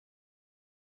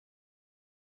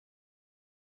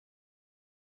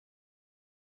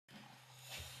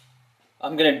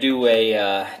I'm going to do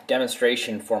a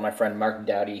demonstration for my friend Mark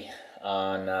Dowdy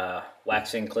on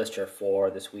waxing Klister for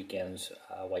this weekend's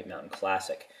White Mountain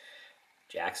Classic.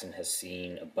 Jackson has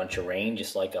seen a bunch of rain,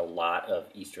 just like a lot of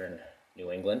eastern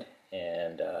New England,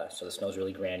 and so the snow's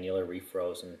really granular,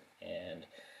 refrozen, and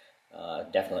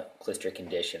definite Klister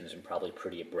conditions, and probably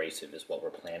pretty abrasive is what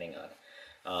we're planning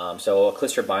on. So a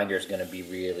Klister binder is going to be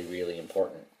really, really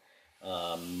important.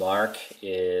 Mark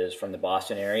is from the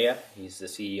Boston area. He's the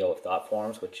CEO of Thought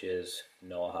Forms, which is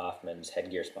Noah Hoffman's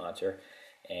headgear sponsor,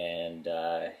 and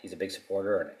he's a big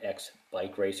supporter, an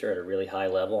ex-bike racer at a really high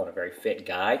level and a very fit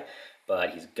guy, but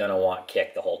he's going to want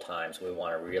kick the whole time, so we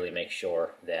want to really make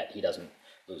sure that he doesn't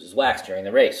lose his wax during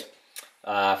the race.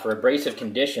 For abrasive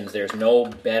conditions, there's no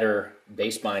better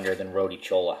base binder than Rhody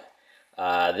Cholla.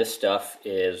 This stuff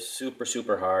is super,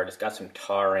 super hard. It's got some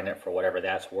tar in it for whatever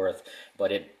that's worth,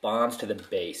 but it bonds to the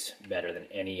base better than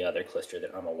any other Klister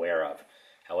that I'm aware of.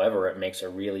 However, it makes a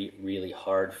really, really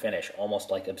hard finish, almost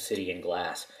like obsidian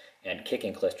glass, and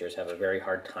kicking Klisters have a very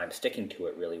hard time sticking to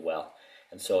it really well.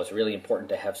 And so it's really important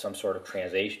to have some sort of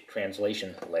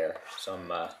translation layer,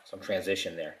 some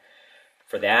transition there.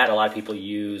 For that, a lot of people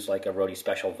use like a Rhody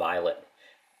Special Violet.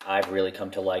 I've really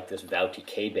come to like this Vouty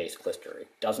K-based Klister. It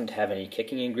doesn't have any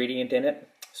kicking ingredient in it,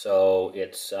 so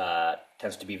it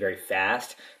tends to be very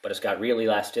fast, but it's got real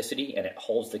elasticity, and it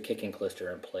holds the kicking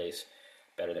Klister in place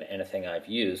better than anything I've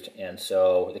used. And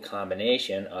so the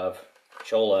combination of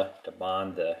Cholla to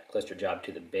bond the Klister job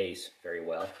to the base very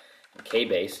well, and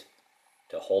K-base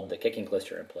to hold the kicking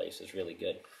Klister in place is really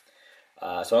good.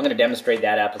 So I'm going to demonstrate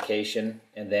that application,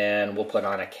 and then we'll put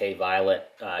on a K-Violet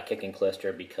kicking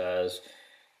Klister because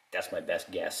that's my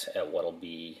best guess at what'll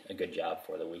be a good job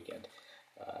for the weekend.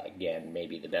 Again,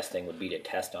 maybe the best thing would be to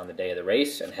test on the day of the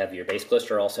race and have your base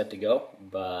Klister all set to go,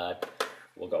 but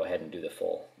we'll go ahead and do the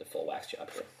full wax job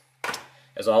here.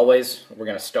 As always, we're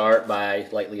going to start by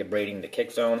lightly abrading the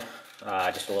kick zone.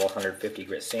 Just a little 150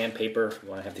 grit sandpaper. You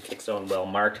want to have the kick zone well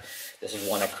marked. This is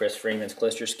one of Chris Freeman's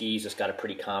Klister skis. It's got a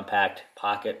pretty compact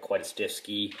pocket, quite a stiff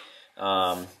ski,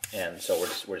 and so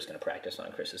we're just going to practice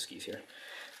on Chris's skis here.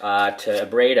 To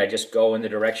abrade, I just go in the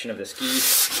direction of the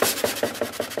skis.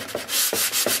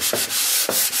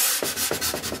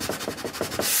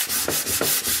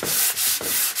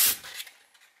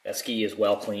 That ski is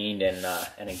well cleaned and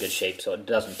in good shape, so it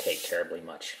doesn't take terribly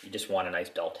much. You just want a nice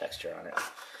dull texture on it.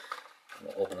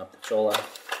 We'll open up the Cholla.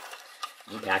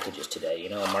 New packages today, you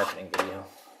know, a marketing video.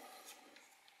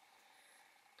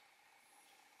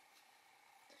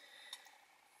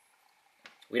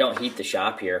 We don't heat the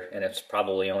shop here, and it's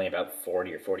probably only about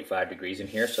 40 or 45 degrees in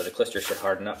here, so the Klister should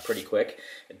harden up pretty quick.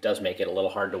 It does make it a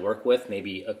little hard to work with,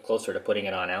 maybe closer to putting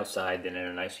it on outside than in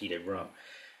a nice heated room.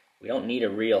 We don't need a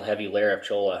real heavy layer of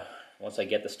Cholla. Once I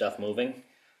get the stuff moving,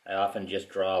 I often just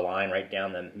draw a line right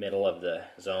down the middle of the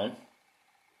zone.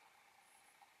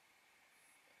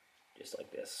 Just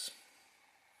like this.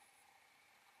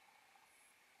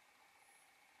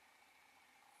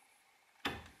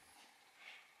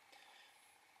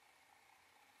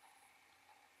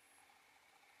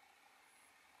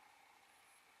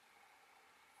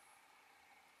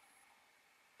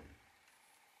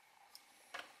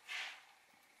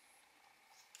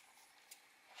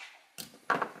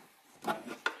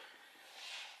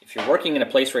 If you're working in a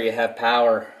place where you have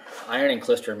power, ironing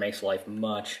Klister makes life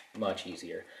much, much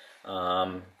easier.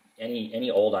 Any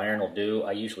old iron will do.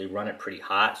 I usually run it pretty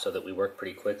hot so that we work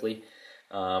pretty quickly.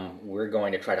 We're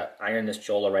going to try to iron this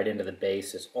Cholla right into the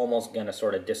base. It's almost going to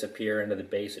sort of disappear into the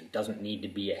base. It doesn't need to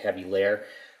be a heavy layer.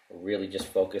 We're really just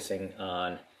focusing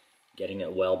on getting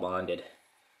it well bonded.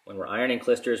 When we're ironing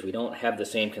Klisters, we don't have the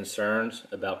same concerns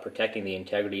about protecting the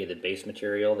integrity of the base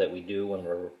material that we do when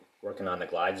we're working on the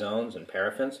glide zones and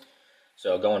paraffins.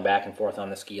 So going back and forth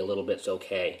on the ski a little bit's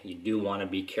okay. You do want to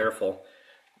be careful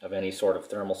of any sort of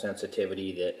thermal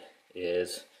sensitivity that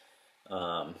is,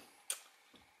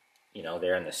 you know,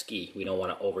 there in the ski. We don't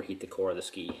want to overheat the core of the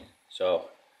ski. So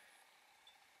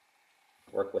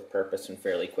work with purpose and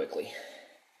fairly quickly.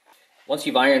 Once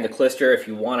you've ironed the Klister, if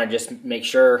you want to just make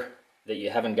sure that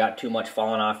you haven't got too much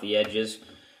falling off the edges,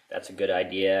 that's a good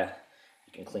idea.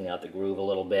 You can clean out the groove a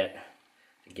little bit.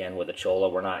 Again, with the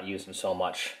Cholla, we're not using so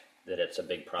much that it's a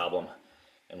big problem,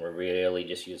 and we're really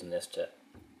just using this to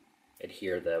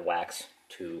adhere the wax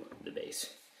to the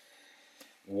base.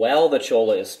 While the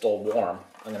Cholla is still warm,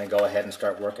 I'm going to go ahead and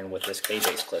start working with this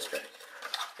K-base Klister.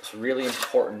 It's really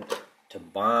important to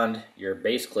bond your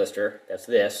base Klister, that's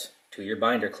this, to your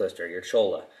binder Klister, your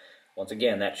Cholla. Once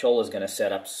again, that Cholla is going to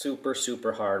set up super,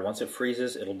 super hard. Once it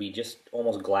freezes, it'll be just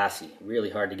almost glassy, really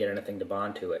hard to get anything to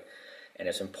bond to it. And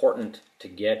it's important to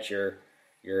get your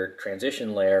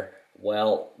transition layer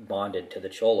well bonded to the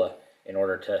cholla in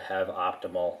order to have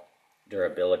optimal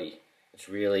durability. It's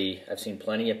really, I've seen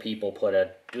plenty of people put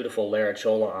a beautiful layer of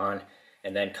cholla on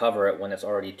and then cover it when it's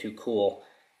already too cool,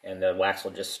 and the wax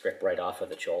will just strip right off of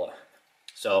the cholla.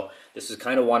 So this is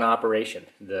kind of one operation,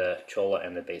 the cholla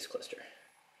and the base klister.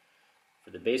 For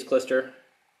the base klister,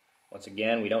 once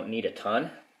again, we don't need a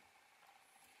ton.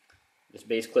 This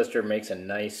base klister makes a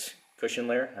nice cushion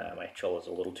layer. My cholla is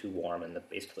a little too warm and the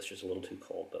base klister is a little too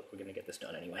cold, but we're going to get this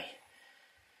done anyway.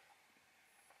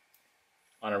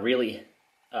 On a really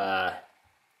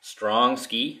strong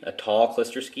ski, a tall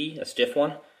klister ski, a stiff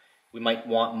one, we might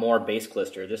want more base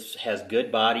klister. This has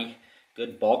good body,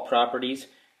 good bulk properties,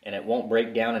 and it won't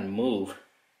break down and move.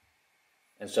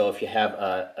 And so if you have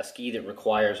a ski that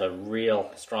requires a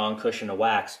real strong cushion of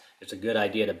wax, it's a good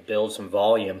idea to build some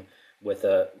volume with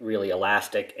a really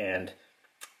elastic and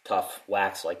tough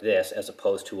wax like this, as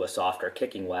opposed to a softer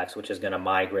kicking wax, which is going to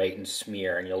migrate and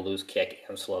smear, and you'll lose kick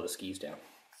and slow the skis down.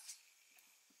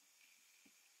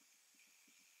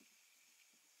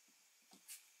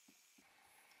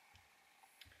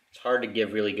 It's hard to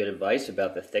give really good advice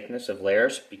about the thickness of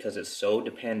layers because it's so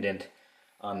dependent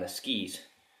on the skis.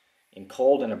 In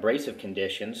cold and abrasive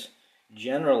conditions,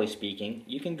 generally speaking,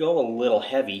 you can go a little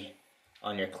heavy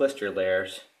on your klister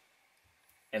layers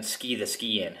and ski the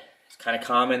ski in. It's kind of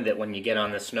common that when you get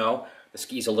on the snow, the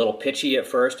ski's a little pitchy at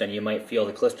first and you might feel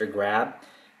the klister grab.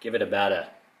 Give it about a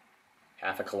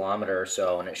half a kilometer or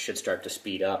so and it should start to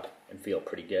speed up and feel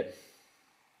pretty good.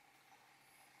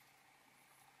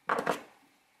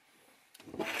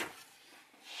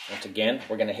 Once again,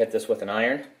 we're going to hit this with an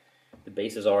iron. The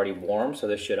base is already warm, so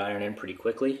this should iron in pretty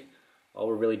quickly. All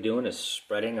we're really doing is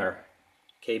spreading our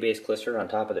K-base klister on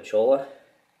top of the cholla.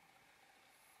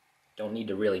 Don't need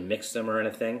to really mix them or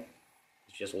anything.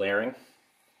 It's just layering.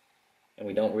 And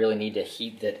we don't really need to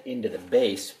heat that into the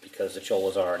base because the cholla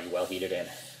is already well heated in.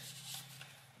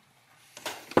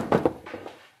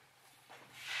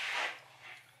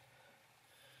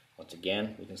 Once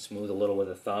again, we can smooth a little with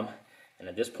a thumb. And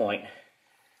at this point,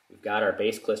 we've got our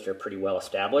base klister pretty well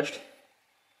established.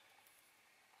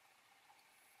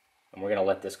 And we're going to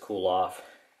let this cool off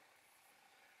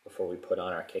before we put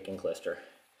on our kicking klister.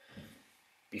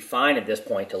 Be fine at this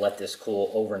point to let this cool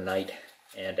overnight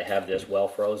and to have this well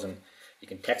frozen. You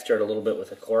can texture it a little bit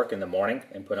with a cork in the morning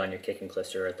and put on your kicking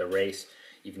klister at the race,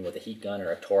 even with a heat gun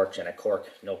or a torch and a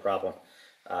cork, no problem.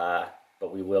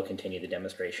 But we will continue the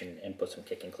demonstration and put some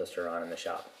kicking klister on in the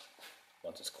shop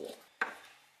once it's cool.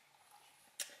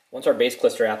 Once our base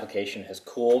klister application has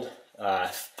cooled,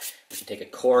 we can take a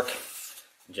cork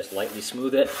and just lightly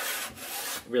smooth it.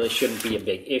 It really shouldn't be a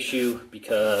big issue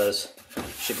because it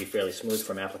should be fairly smooth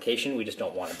from application. We just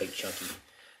don't want a big chunky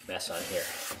mess on here.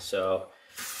 So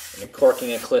when you're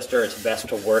corking a klister, it's best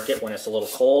to work it when it's a little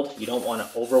cold. You don't want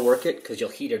to overwork it because you'll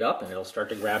heat it up and it'll start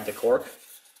to grab the cork.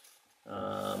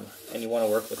 And you want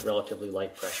to work with relatively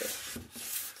light pressure,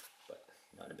 but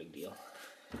not a big deal.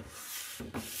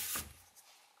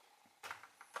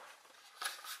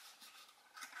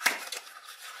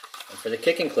 And for the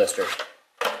kicking klister,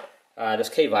 this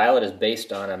K-Violet is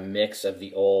based on a mix of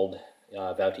the old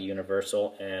Vouti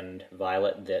Universal and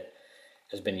Violet that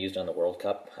has been used on the World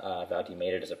Cup. Vouti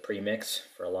made it as a premix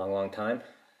for a long, long time.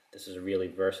 This is a really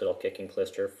versatile kicking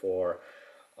klister for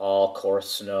all coarse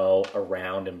snow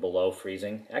around and below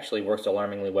freezing. Actually works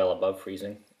alarmingly well above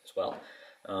freezing as well.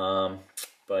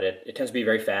 But it tends to be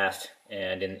very fast,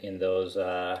 and in those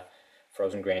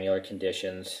frozen granular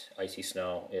conditions, icy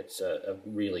snow, it's a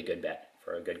really good bet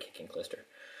for a good kicking klister.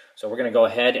 So we're going to go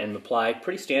ahead and apply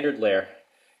pretty standard layer,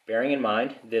 bearing in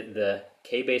mind that the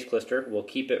K-base klister will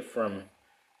keep it from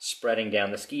spreading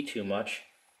down the ski too much,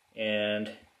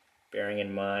 and bearing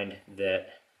in mind that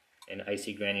in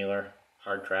icy granular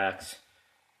hard tracks,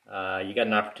 you got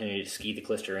an opportunity to ski the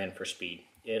klister in for speed.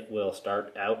 It will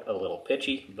start out a little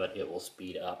pitchy, but it will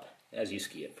speed up as you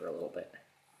ski it for a little bit.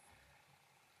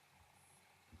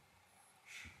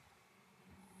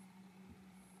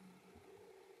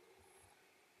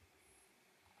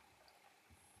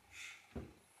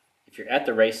 If you're at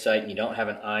the race site and you don't have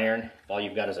an iron, all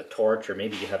you've got is a torch, or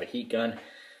maybe you have a heat gun,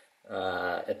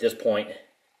 at this point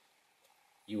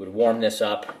you would warm this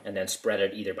up and then spread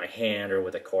it either by hand or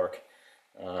with a cork.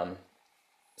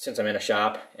 Since I'm in a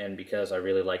shop and because I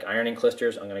really like ironing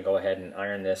klisters, I'm going to go ahead and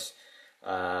iron this.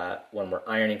 When we're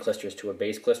ironing klisters to a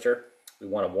base klister, we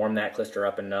want to warm that klister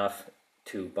up enough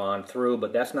to bond through,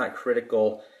 but that's not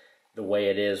critical the way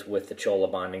it is with the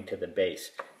cholla bonding to the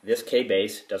base. This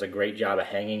K-base does a great job of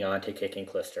hanging on to kicking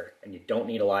klister, and you don't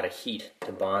need a lot of heat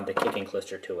to bond the kicking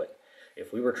klister to it.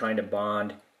 If we were trying to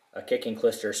bond a kicking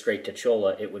Klister straight to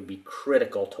cholla, it would be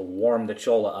critical to warm the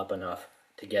cholla up enough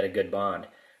to get a good bond.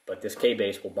 But this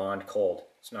K-base will bond cold.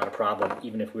 It's not a problem.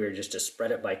 Even if we were just to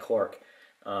spread it by cork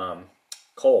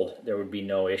cold, there would be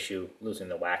no issue losing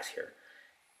the wax here.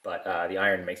 But the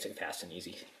iron makes it fast and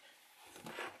easy.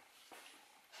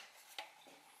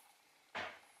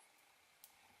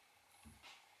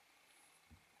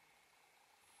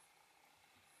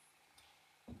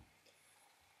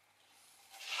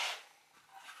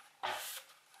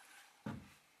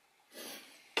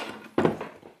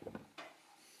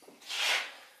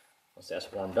 Once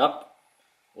that's warmed up,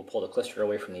 we'll pull the Klister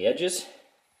away from the edges,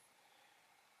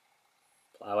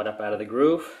 plow it up out of the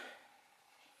groove,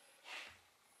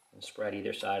 and spread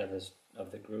either side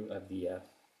of the groove of the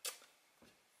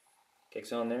kick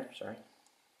zone there. Sorry.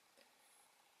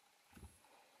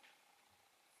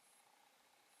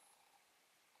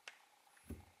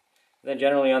 Then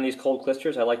generally on these cold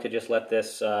Klisters, I like to just let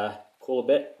this cool a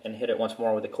bit and hit it once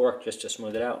more with the cork just to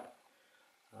smooth it out.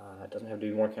 It doesn't have to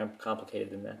be more complicated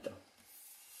than that though.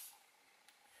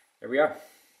 There we are,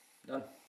 done.